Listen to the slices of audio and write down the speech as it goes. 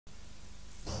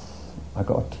I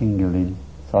got a tingling,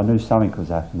 so I knew something was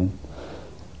happening.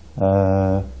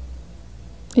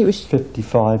 It was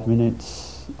 55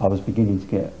 minutes, I was beginning to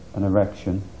get an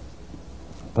erection,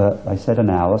 but they said an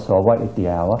hour, so I waited the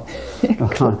hour.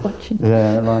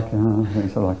 Yeah, like, I think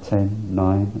it's like 10,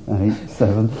 9, 8,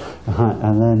 7,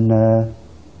 and then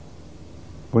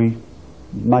we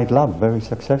made love very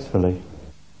successfully.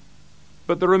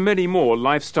 But there are many more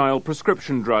lifestyle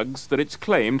prescription drugs that it's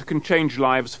claimed can change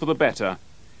lives for the better.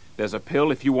 There's a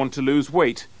pill if you want to lose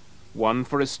weight, one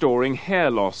for restoring hair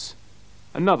loss,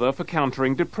 another for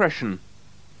countering depression,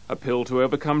 a pill to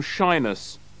overcome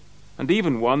shyness, and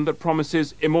even one that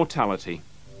promises immortality.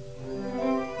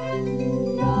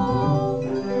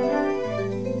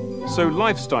 So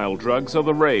lifestyle drugs are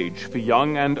the rage for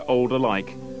young and old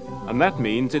alike, and that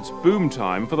means it's boom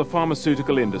time for the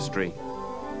pharmaceutical industry.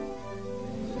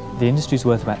 The industry is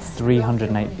worth about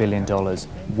 $308 billion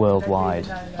worldwide,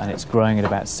 and it's growing at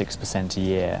about 6% a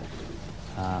year.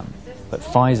 But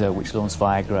Pfizer, which launched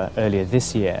Viagra earlier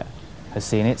this year, has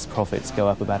seen its profits go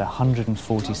up about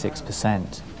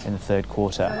 146% in the third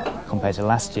quarter compared to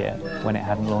last year when it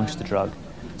hadn't launched the drug.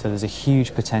 So there's a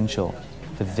huge potential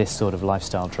for this sort of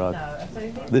lifestyle drug.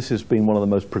 This has been one of the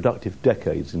most productive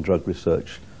decades in drug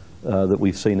research that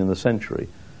we've seen in the century.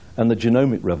 And the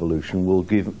genomic revolution will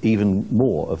give even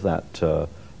more of that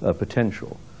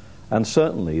potential. And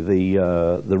certainly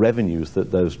the revenues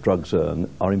that those drugs earn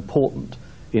are important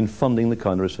in funding the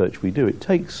kind of research we do. It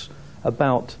takes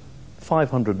about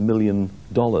 $500 million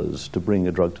to bring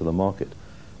a drug to the market.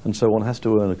 And so one has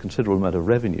to earn a considerable amount of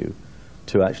revenue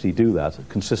to actually do that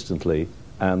consistently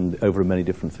and over many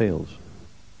different fields.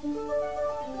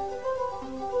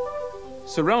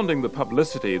 Surrounding the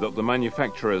publicity that the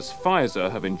manufacturers Pfizer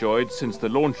have enjoyed since the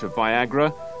launch of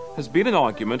Viagra has been an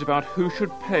argument about who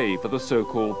should pay for the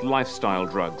so-called lifestyle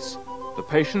drugs, the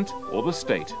patient or the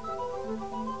state.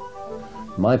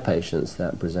 My patients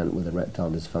that present with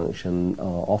erectile dysfunction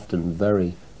are often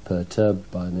very perturbed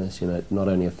by this. You know, it not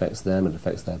only affects them, it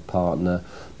affects their partner,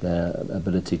 their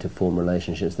ability to form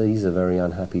relationships. These are very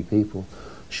unhappy people.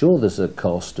 Sure, there's a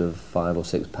cost of £5 or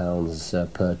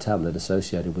 £6 per tablet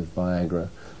associated with Viagra,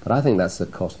 but I think that's the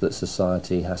cost that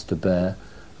society has to bear.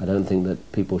 I don't think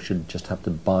that people should just have to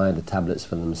buy the tablets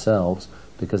for themselves,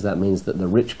 because that means that the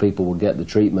rich people will get the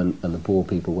treatment and the poor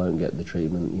people won't get the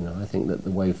treatment. You know, I think that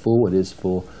the way forward is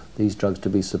for these drugs to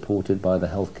be supported by the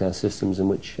healthcare systems in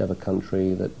whichever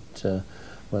country that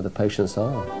where the patients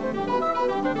are.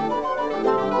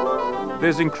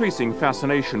 There's increasing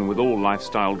fascination with all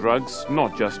lifestyle drugs,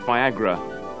 not just Viagra.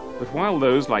 But while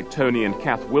those like Tony and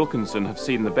Kath Wilkinson have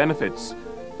seen the benefits,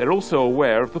 they're also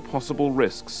aware of the possible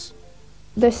risks.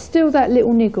 There's still that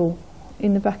little niggle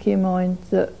in the back of your mind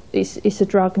that it's a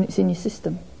drug and it's in your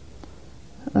system.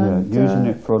 And, using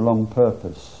it for a long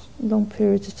purpose. Long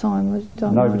periods of time, I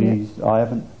don't know. I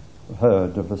haven't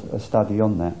heard of a study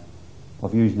on that,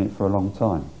 of using it for a long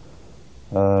time.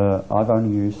 I've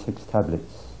only used 6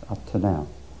 tablets up to now.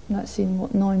 And that's in,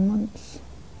 what, 9 months?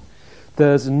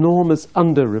 There's enormous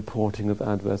under-reporting of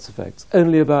adverse effects.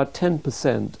 Only about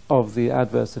 10% of the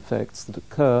adverse effects that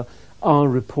occur are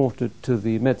reported to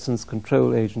the Medicines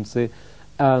Control Agency,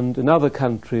 and in other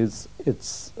countries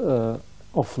it's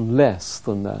often less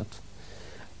than that.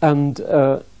 And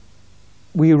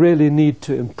we really need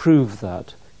to improve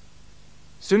that.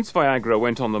 Since Viagra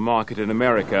went on the market in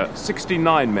America,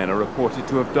 69 men are reported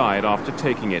to have died after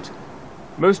taking it.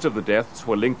 Most of the deaths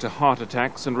were linked to heart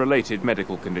attacks and related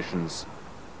medical conditions.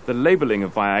 The labeling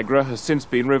of Viagra has since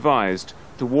been revised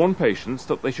to warn patients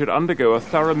that they should undergo a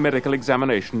thorough medical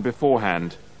examination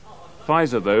beforehand.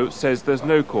 Pfizer, though, says there's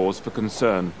no cause for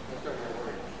concern.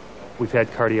 We've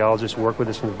had cardiologists work with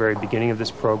us from the very beginning of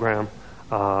this program,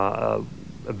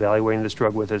 evaluating this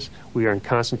drug with us. We are in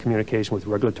constant communication with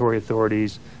regulatory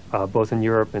authorities, both in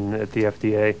Europe and at the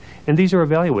FDA, and these are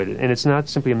evaluated. And it's not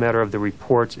simply a matter of the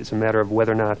reports, it's a matter of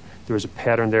whether or not there is a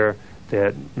pattern there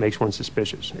that makes one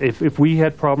suspicious. If we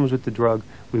had problems with the drug,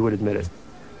 we would admit it.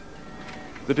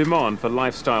 The demand for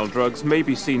lifestyle drugs may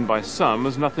be seen by some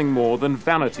as nothing more than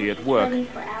vanity at work,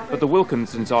 but the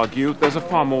Wilkinsons argue there's a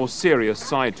far more serious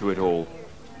side to it all.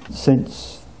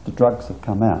 Since the drugs have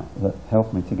come out that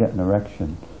helped me to get an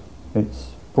erection,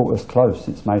 it's brought us close,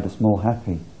 it's made us more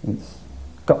happy, it's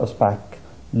got us back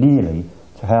nearly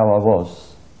to how I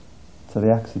was to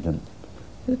the accident.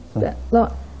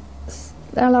 Like,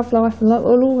 our love life, and like,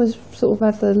 we'll always sort of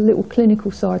have the little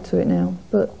clinical side to it now,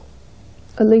 but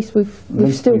at least we've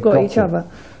still got each other.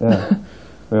 Yeah,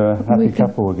 we're a happy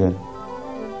couple again.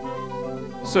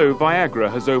 So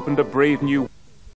Viagra has opened a brave new